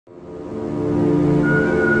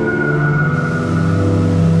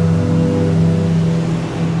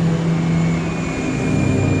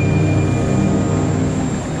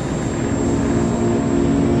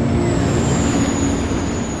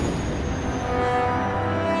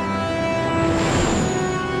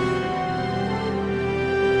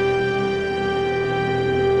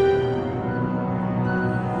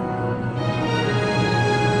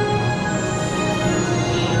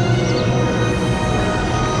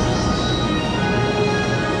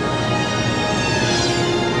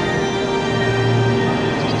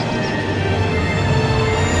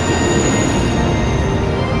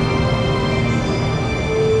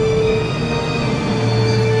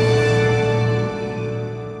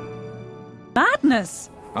madness!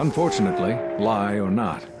 Unfortunately, lie or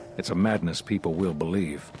not, it's a madness people will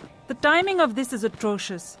believe. The timing of this is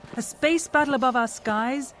atrocious. A space battle above our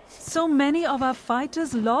skies, so many of our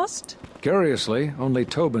fighters lost? Curiously, only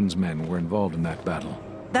Tobin's men were involved in that battle.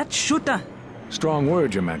 That shooter! Strong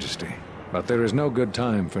word, Your Majesty. But there is no good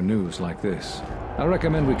time for news like this. I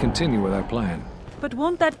recommend we continue with our plan. But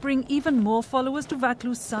won't that bring even more followers to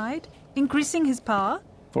Vaklu's side? Increasing his power?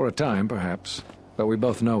 For a time, perhaps. But we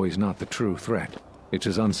both know he's not the true threat. It's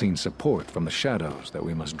his unseen support from the shadows that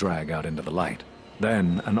we must drag out into the light.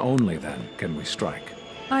 Then, and only then, can we strike.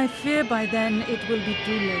 I fear by then it will be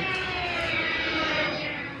too late.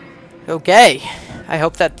 Okay. I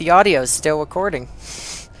hope that the audio is still recording.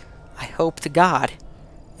 I hope to God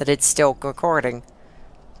that it's still recording.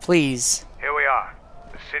 Please. Here we are,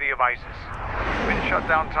 the city of Isis. We've been shut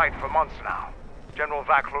down tight for months now. General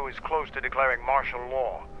Vaklu is close to declaring martial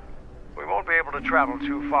law. We won't be able to travel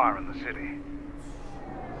too far in the city.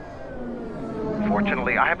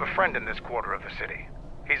 Fortunately, I have a friend in this quarter of the city.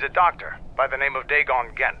 He's a doctor by the name of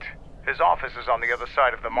Dagon Gent. His office is on the other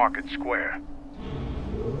side of the market square.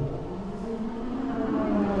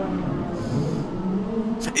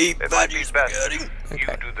 It might be best if you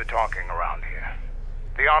do the talking around here.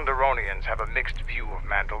 The Onderonians have a mixed view of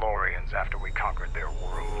Mandalorians after we conquered their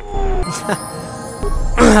world.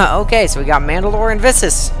 Okay, so we got Mandalore and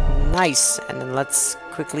Vissus. Nice. And then let's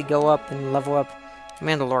quickly go up and level up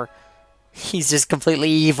Mandalore. He's just completely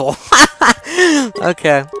evil.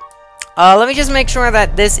 Okay. Let me just make sure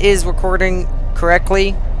that this is recording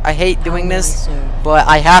correctly. I hate doing this, but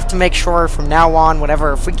I have to make sure from now on,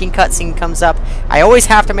 whenever a freaking cutscene comes up, I always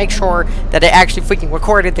have to make sure that it actually freaking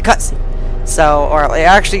recorded the cutscene. So, or it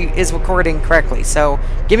actually is recording correctly. So,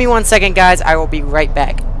 give me 1 second, guys. I will be right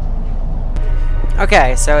back.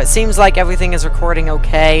 Okay, so it seems like everything is recording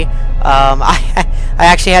okay. I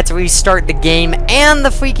actually had to restart the game and the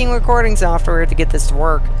freaking recording software to get this to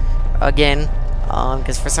work again.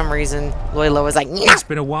 Because for some reason, Loyla was like, "Nyah!" It's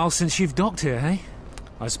been a while since you've docked here, eh?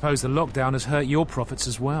 I suppose the lockdown has hurt your profits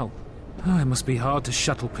as well. Oh, it must be hard to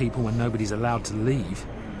shuttle people when nobody's allowed to leave.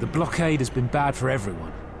 The blockade has been bad for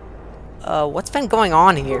everyone. What's been going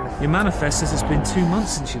on here? Your manifest says it's been 2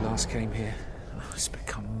 months since you last came here. Oh, it's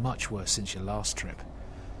become much worse since your last trip.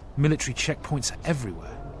 Military checkpoints are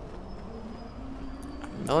everywhere.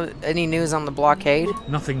 Any news on the blockade?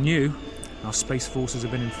 Nothing new. Our space forces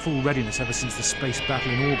have been in full readiness ever since the space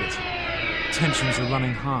battle in orbit. Tensions are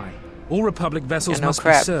running high. All Republic vessels must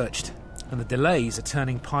be searched, and the delays are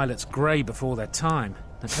turning pilots grey before their time.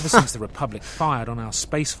 And ever since the Republic fired on our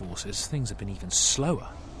space forces, things have been even slower.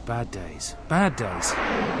 Bad days,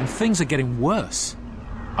 and things are getting worse.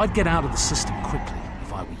 I'd get out of the system quickly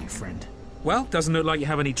if I were you, friend. Well, doesn't look like you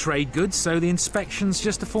have any trade goods, so the inspection's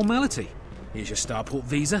just a formality. Here's your starport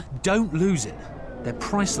visa. Don't lose it. They're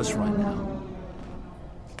priceless right now.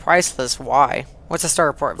 Priceless? Why? What's a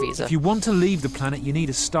starport visa? If you want to leave the planet, you need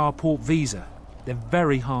a starport visa. They're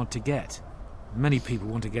very hard to get. Many people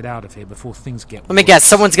want to get out of here before things get worse. Let me guess,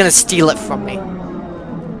 someone's gonna steal it from me.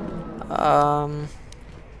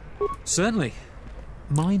 Certainly.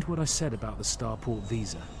 Mind what I said about the starport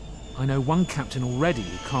visa. I know one captain already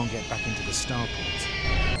who can't get back into the starport.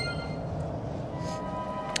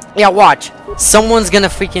 Yeah, watch. Someone's gonna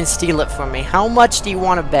freaking steal it from me. How much do you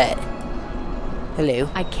want to bet? Hello?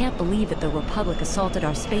 I can't believe that the Republic assaulted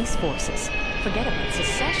our space forces. Forget about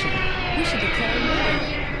secession. We should declare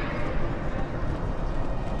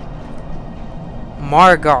war.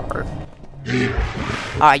 Margar.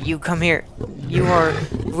 You come here. You are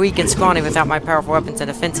weak and scrawny without my powerful weapons and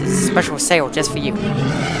defenses. Special sale just for you.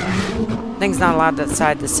 Things not allowed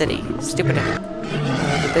outside the city. Stupid.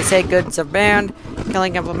 They say goods are banned.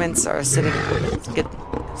 Killing implements are sitting. Get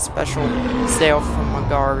special sale from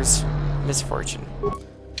Margar's misfortune.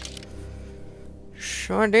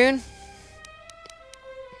 Sure, dude.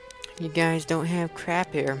 You guys don't have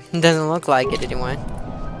crap here. Doesn't look like it anyway.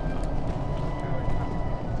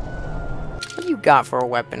 What do you got for a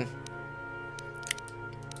weapon?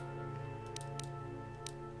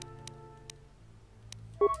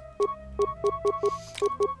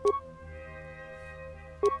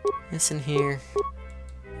 Listen here.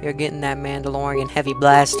 You're getting that Mandalorian heavy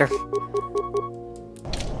blaster.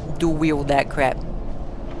 Dual wield that crap.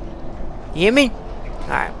 You hear me?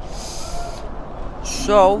 Alright.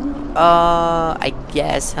 So, I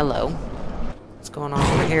guess, hello. What's going on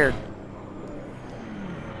over here?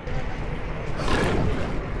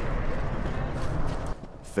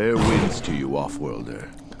 Fair winds to you, off-worlder.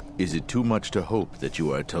 Is it too much to hope that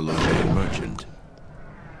you are a Talosian merchant?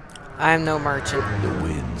 I'm no merchant. The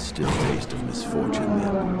winds still taste of misfortune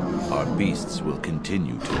then. Our beasts will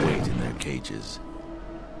continue to wait in their cages.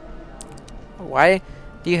 Why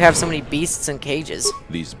do you have so many beasts in cages?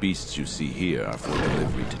 These beasts you see here are for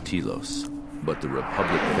delivery to Telos. But the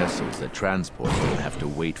Republic vessels that transport them have to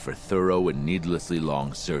wait for thorough and needlessly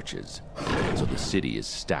long searches. So the city is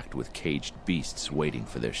stacked with caged beasts waiting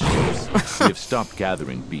for their ships. We have stopped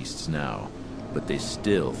gathering beasts now, but they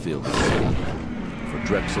still fill the city. For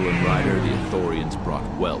Drexel and Ryder, the Ithorians brought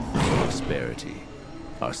wealth and prosperity.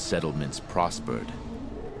 Our settlements prospered.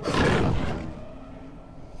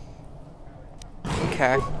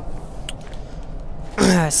 Okay.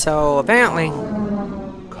 So, apparently...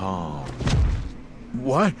 Calm.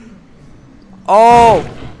 What? Oh!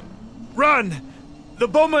 Run! The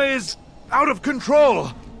bomber is out of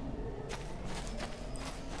control!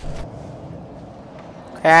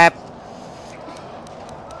 Crap.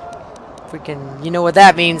 Freaking, you know what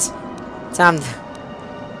that means. Time to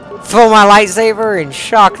throw my lightsaber and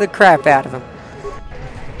shock the crap out of him.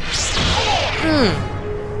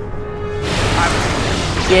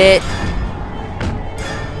 Get...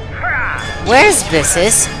 Where's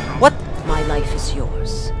Vissus? What? My life is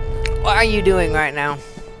yours. What are you doing right now?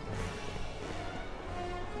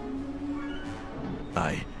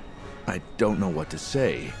 I don't know what to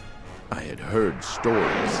say. I had heard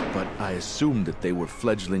stories, but I assumed that they were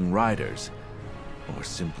fledgling riders, or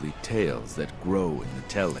simply tales that grow in the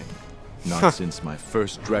telling. Not since my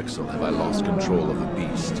first Drexel have I lost control of a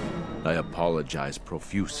beast. I apologize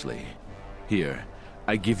profusely. Here,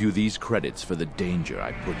 I give you these credits for the danger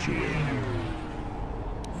I put you in.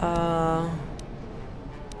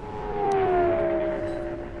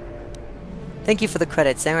 Thank you for the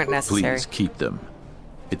credits. They weren't necessary. Please keep them.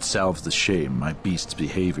 It salves the shame my beast's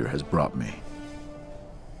behavior has brought me.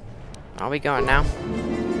 I'll be going now.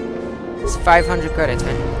 It's 500 credits,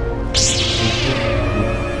 man.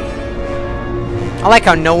 I like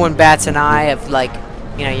how no one bats an eye of, like,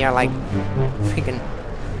 you know, you're like freaking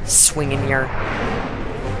swinging your...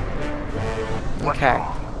 Okay.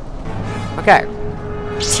 Okay.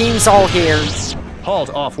 Team's all here. Halt,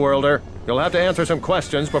 off-worlder. You'll have to answer some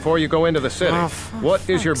questions before you go into the city. Oh, what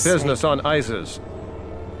is your business on Isis?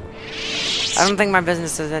 I don't think my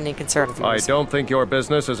business is any concern of yours. I don't think your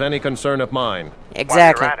business is any concern of mine.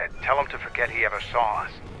 Exactly. While you're at it, tell him to forget he ever saw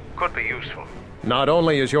us. Could be useful. Not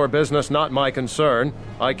only is your business not my concern,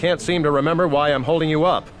 I can't seem to remember why I'm holding you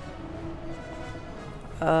up.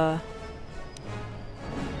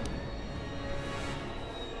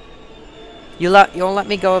 You'll let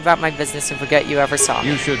me go about my business and forget you ever saw me.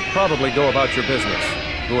 You should probably go about your business,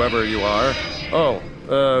 whoever you are. Oh,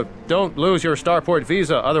 don't lose your Starport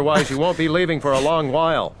visa, otherwise you won't be leaving for a long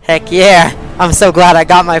while. Heck yeah! I'm so glad I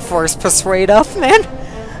got my Force Persuade up, man!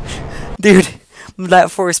 Dude,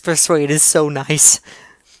 that Force Persuade is so nice.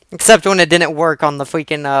 Except when it didn't work on the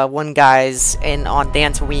freaking one guys on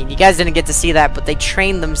Dantooine. You guys didn't get to see that, but they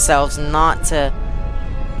trained themselves not to...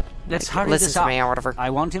 Let's hurry listen this to up. me or whatever.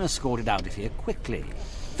 I want him escorted out of here quickly.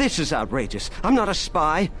 This is outrageous. I'm not a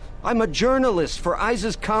spy. I'm a journalist for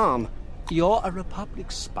Isis Com. You're a Republic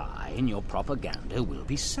spy, and your propaganda will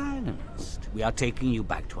be silenced. We are taking you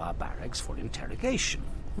back to our barracks for interrogation.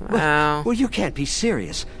 Wow. Well, you can't be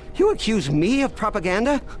serious. You accuse me of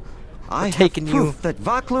propaganda? I have proof that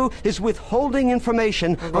Vaklu is withholding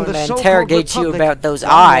information on the so-called interrogate you about those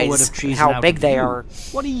eyes, and how big they are.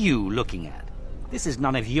 What are you looking at? This is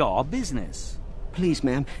none of your business. Please,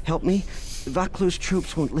 ma'am, help me. Vaklu's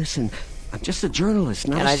troops won't listen. I'm just a journalist,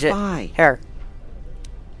 not a spy. Here.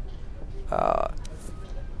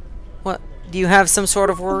 What? Do you have some sort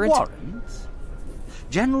of warrant? Warrant?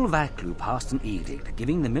 General Vaklu passed an edict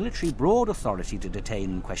giving the military broad authority to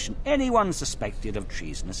detain and question anyone suspected of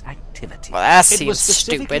treasonous activity. Well, that seems It was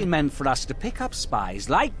specifically stupid. meant for us to pick up spies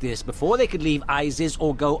like this before they could leave Isis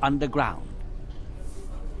or go underground.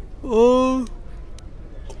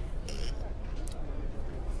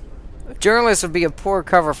 Journalists would be a poor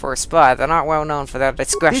cover for a spy. They're not well known for their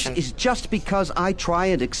discretion. This is just because I try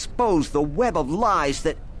and expose the web of lies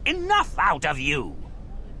that... Enough out of you!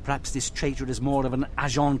 Perhaps this traitor is more of an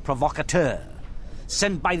agent provocateur,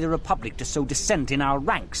 sent by the Republic to sow dissent in our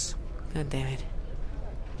ranks. God damn it.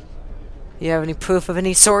 You have any proof of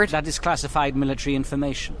any sort? That is classified military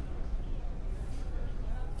information.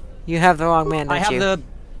 You have the wrong man, don't you? I have the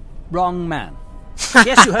wrong man.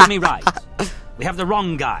 Yes, you heard me right. We have the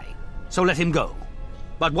wrong guy, so let him go.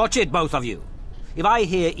 But watch it, both of you. If I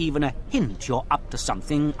hear even a hint you're up to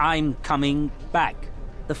something, I'm coming back.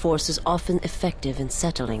 The Force is often effective in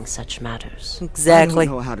settling such matters. Exactly. I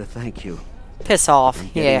don't know how to thank you. Piss off. I'm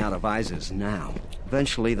getting Yeah. out of Isis now.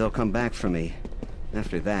 Eventually they'll come back for me.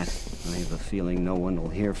 After that, I have a feeling no one will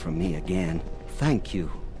hear from me again. Thank you.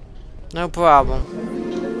 No problem.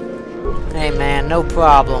 Hey man, no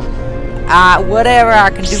problem. Whatever I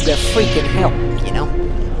can do to freaking help, you know?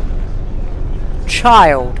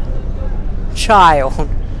 Child.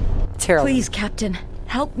 Terrible. Please, Captain,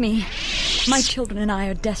 help me. My children and I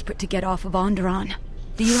are desperate to get off of Onderon.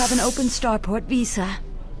 Do you have an open starport visa?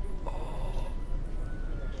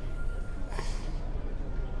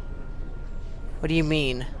 What do you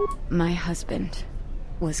mean? My husband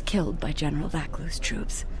was killed by General Vakloo's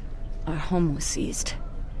troops. Our home was seized,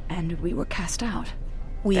 and we were cast out.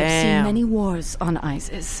 We have seen many wars on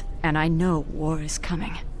Isis, and I know war is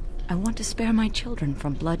coming. I want to spare my children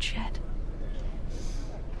from bloodshed.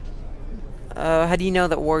 How do you know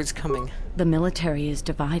that war is coming? The military is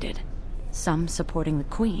divided. Some supporting the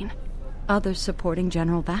Queen, others supporting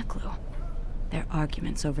General Vakloo. Their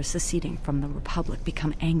arguments over seceding from the Republic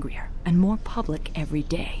become angrier and more public every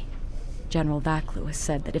day. General Vakloo has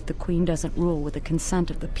said that if the Queen doesn't rule with the consent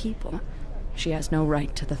of the people, she has no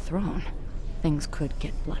right to the throne. Things could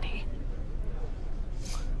get bloody.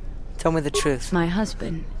 Tell me the truth. My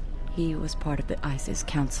husband, he was part of the Isis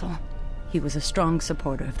Council. He was a strong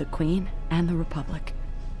supporter of the Queen and the Republic.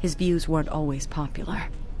 His views weren't always popular.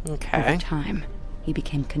 Okay. Over time, he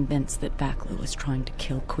became convinced that Vakloo was trying to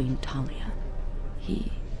kill Queen Talia.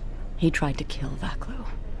 He tried to kill Vakloo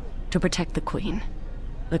to protect the Queen.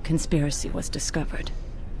 The conspiracy was discovered,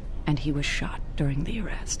 and he was shot during the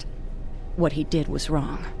arrest. What he did was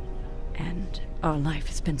wrong, and our life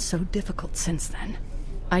has been so difficult since then.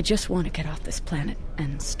 I just want to get off this planet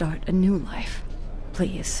and start a new life.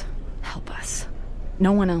 Please, help us.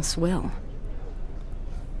 No one else will.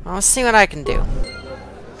 I'll see what I can do.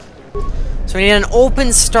 So we need an open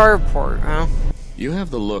starport, huh? You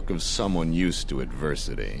have the look of someone used to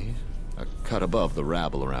adversity. A cut above the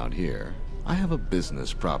rabble around here. I have a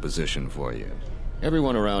business proposition for you.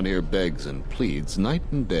 Everyone around here begs and pleads night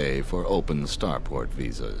and day for open starport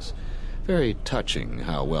visas. Very touching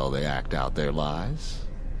how well they act out their lies.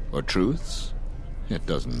 Or truths. It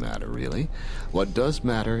doesn't matter, really. What does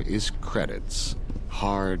matter is credits.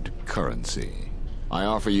 Hard currency. I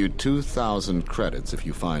offer you 2,000 credits if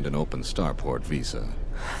you find an open starport visa.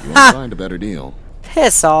 You won't find a better deal.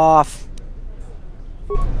 Piss off.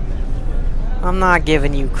 I'm not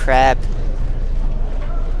giving you crap.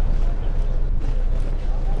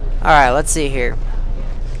 Alright, let's see here.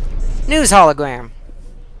 News hologram.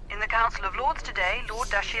 In the Council of Lords today, Lord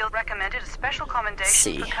Dashiell recommended a special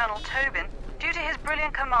commendation for Colonel Tobin due to his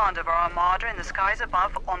brilliant command of our armada in the skies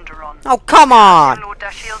above Onderon. Oh, come on! Lord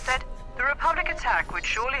Dashiell said, the Republic attack would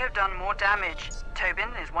surely have done more damage. Tobin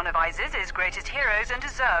is one of Isis's greatest heroes and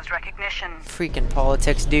deserves recognition. Freaking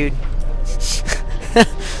politics, dude.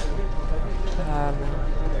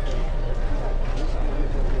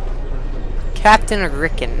 Captain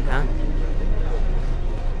Rickon, huh?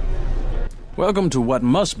 Welcome to what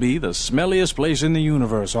must be the smelliest place in the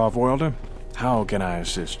universe, Offworlder. How can I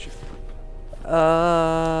assist you? There's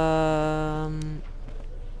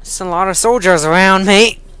a lot of soldiers around,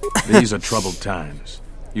 mate. These are troubled times.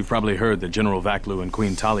 You've probably heard that General Vakloo and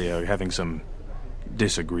Queen Talia are having some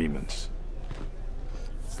disagreements.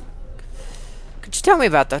 Could you tell me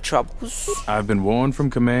about the troubles? I've been warned from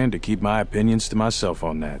command to keep my opinions to myself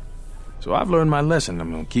on that. So I've learned my lesson.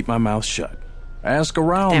 I'm gonna keep my mouth shut. Ask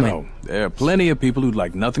around, though. There are plenty of people who'd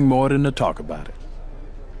like nothing more than to talk about it.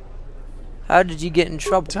 How did you get in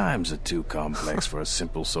trouble? Times are too complex for a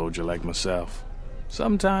simple soldier like myself.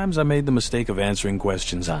 Sometimes I made the mistake of answering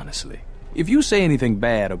questions honestly. If you say anything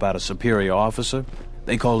bad about a superior officer,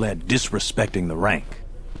 they call that disrespecting the rank.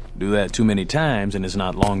 Do that too many times and it's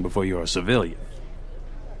not long before you're a civilian.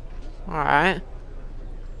 Alright.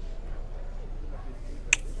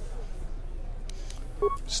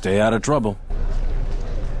 Stay out of trouble.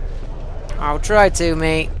 I'll try to,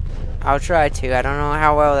 mate. I'll try to. I don't know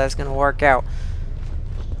how well that's gonna work out.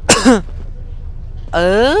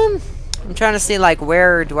 I'm trying to see, like,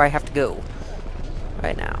 where do I have to go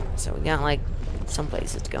right now? So we got, like, some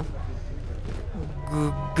places to go.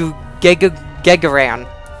 Geg around.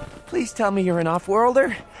 Please tell me you're an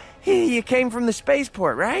off-worlder. You came from the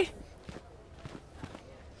spaceport, right?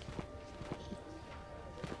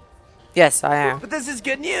 Yes, I am. But this is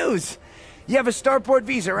good news. You have a starport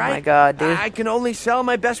visa, right? Oh my god, dude. I can only sell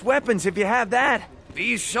my best weapons if you have that.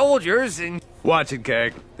 These soldiers and... Watch it,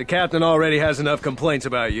 Keg. The captain already has enough complaints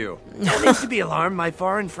about you. No need to be alarmed, my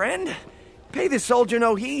foreign friend. Pay the soldier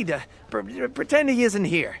no heed. Pretend he isn't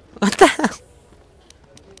here. What the hell?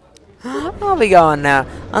 I'll be going now.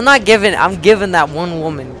 I'm giving that one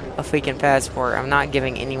woman a freaking passport. I'm not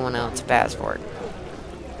giving anyone else a passport.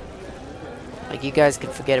 Like, you guys can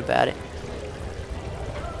forget about it.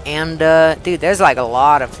 And, dude, there's like a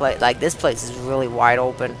lot of like, this place is really wide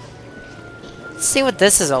open. Let's see what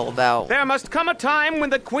this is all about. There must come a time when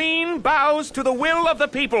the Queen bows to the will of the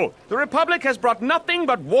people. The Republic has brought nothing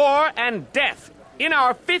but war and death. In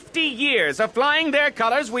our 50 years of flying their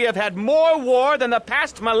colors, we have had more war than the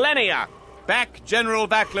past millennia. Back General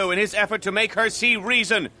Vaklu in his effort to make her see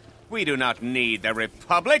reason. We do not need the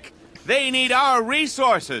Republic. They need our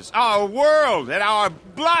resources, our world, and our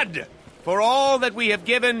blood. For all that we have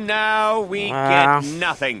given, now we get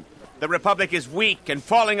nothing. The Republic is weak and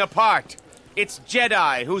falling apart. Its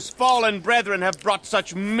Jedi, whose fallen brethren have brought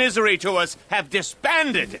such misery to us, have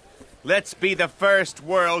disbanded. Let's be the first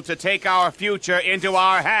world to take our future into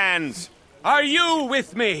our hands. Are you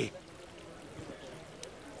with me?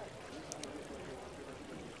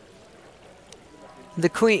 The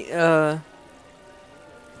Queen,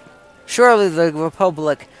 surely the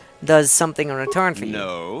Republic does something in return for you.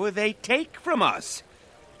 No, they take from us.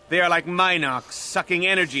 They are like Minox, sucking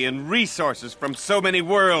energy and resources from so many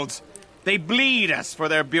worlds. They bleed us for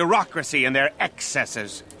their bureaucracy and their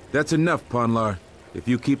excesses. That's enough, Ponlar. If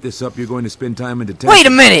you keep this up, you're going to spend time in detention. Wait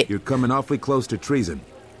a minute! You're coming awfully close to treason.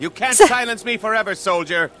 You can't silence me forever,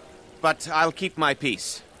 soldier. But I'll keep my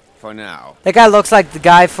peace. For now. That guy looks like the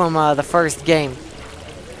guy from the first game.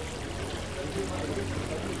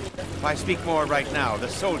 If I speak more right now, the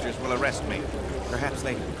soldiers will arrest me. Perhaps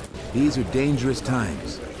later. These are dangerous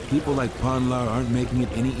times. People like Ponlar aren't making it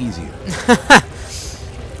any easier.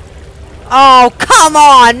 Oh, come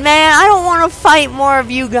on, man! I don't want to fight more of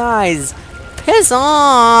you guys. Piss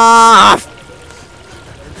off!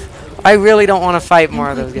 I really don't want to fight more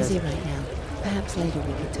of those guys. Right now. Perhaps later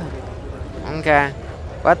we can talk. Okay.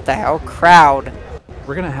 What the hell, crowd?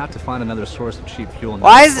 We're gonna have to find another source of cheap fuel.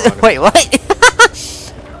 Why is it? Wait, what?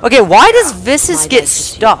 Okay, why does Vissus get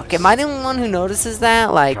stuck? Am I the only one who notices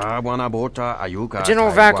that? Like, General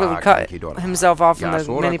Vaklu would cut himself off from the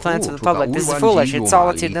many planets of the public. This is foolish. It's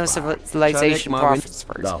solitude, no civilization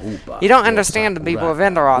prospers. You don't understand the people of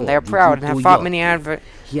Onderon. They are proud and have fought many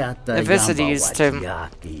adversities to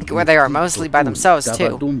where they are mostly by themselves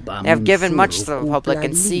too. They have given much to the Republic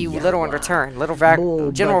and see little in return.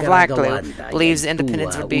 General Vaklu believes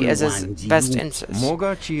independence would be as his best interest.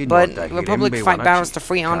 But the Republic fight battles to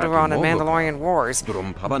free Onderon and Mandalorian wars.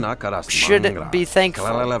 Should be thankful.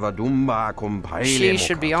 She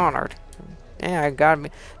should be honored. Yeah, God,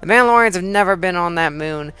 the Mandalorians have never been on that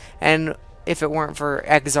moon, and if it weren't for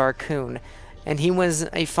Exar Kun. And he was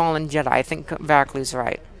a fallen Jedi. I think Vaklu's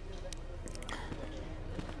right.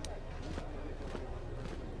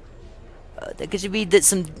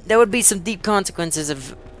 There would be some deep consequences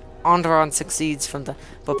if Onderon succeeds from the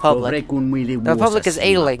Republic. The Republic is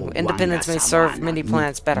ailing. Independence may serve many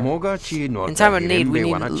planets better. In time of need, we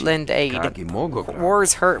need to lend aid.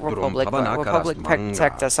 Wars hurt Republic, but Republic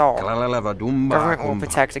protect us all. Government will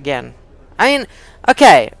protect again. I mean,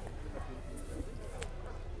 okay.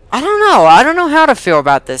 I don't know. I don't know how to feel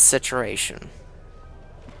about this situation.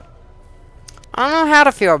 I don't know how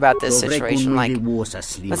to feel about this situation. Like,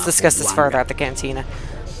 let's discuss this further at the cantina.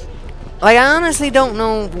 Like, I honestly don't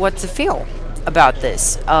know what to feel about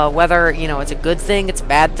this. Whether, you know, it's a good thing, it's a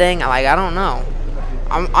bad thing. Like, I don't know.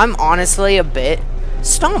 I'm honestly a bit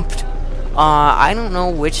stumped. I don't know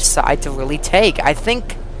which side to really take. I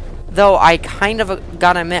think, though, I kind of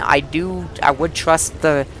gotta admit, I would trust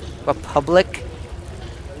the Republic.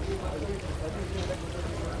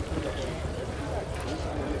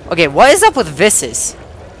 Okay, what is up with Vissus?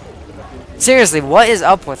 Seriously, what is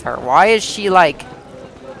up with her? Why is she, like,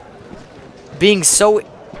 being so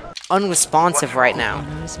unresponsive right now?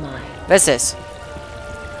 Vissus.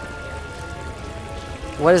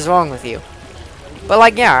 What is wrong with you? But,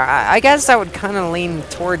 like, yeah, I guess I would kind of lean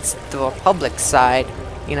towards the Republic side,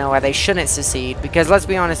 you know, where they shouldn't secede. Because, let's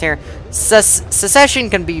be honest here, secession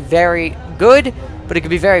can be very good, but it could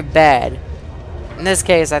be very bad. In this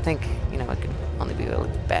case, I think, you know, it could only be really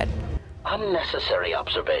bad. Unnecessary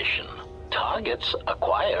observation. Targets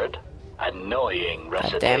acquired. Annoying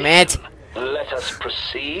recitation. Damn it. Let us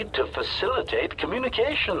proceed to facilitate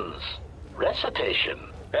communications. Recitation.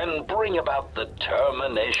 And bring about the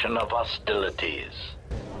termination of hostilities.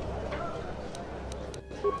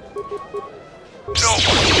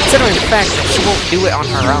 Considering the fact that she won't do it on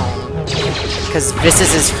her own. Because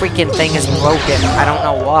Vissus's freaking thing is broken. I don't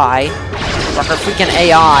know why. But her freaking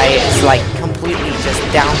AI is like completely just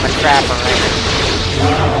down the crap already.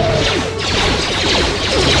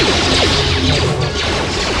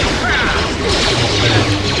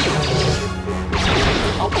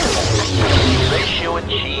 Ratio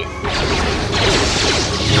achieved.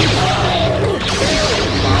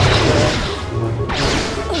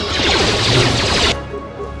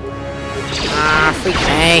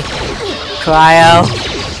 Cryo.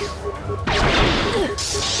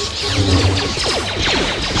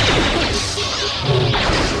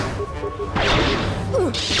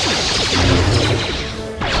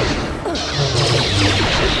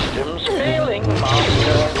 Systems failing,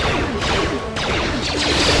 Master.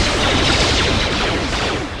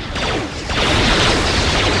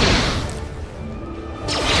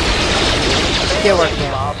 Get working,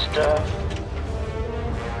 Master.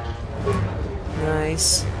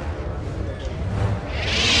 Nice.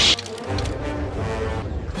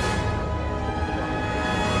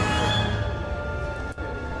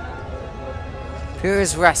 Fear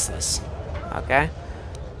is restless. Okay.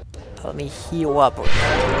 Let me heal up.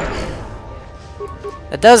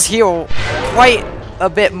 It does heal quite a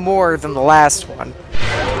bit more than the last one,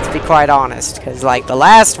 to be quite honest, because like the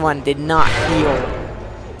last one did not heal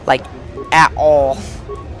like at all.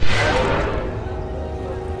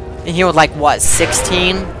 It healed like what,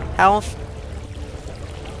 16 health?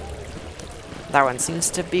 That one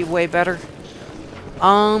seems to be way better.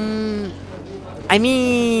 I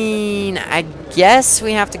mean, I guess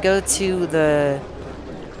we have to go to the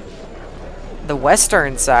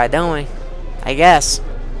western side, don't we? I guess.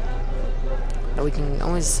 But we can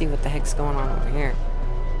always see what the heck's going on over here.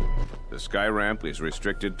 The sky ramp is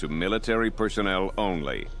restricted to military personnel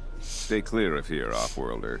only. Stay clear of here,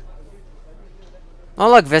 Offworlder. Oh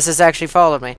look, Vissus actually followed me.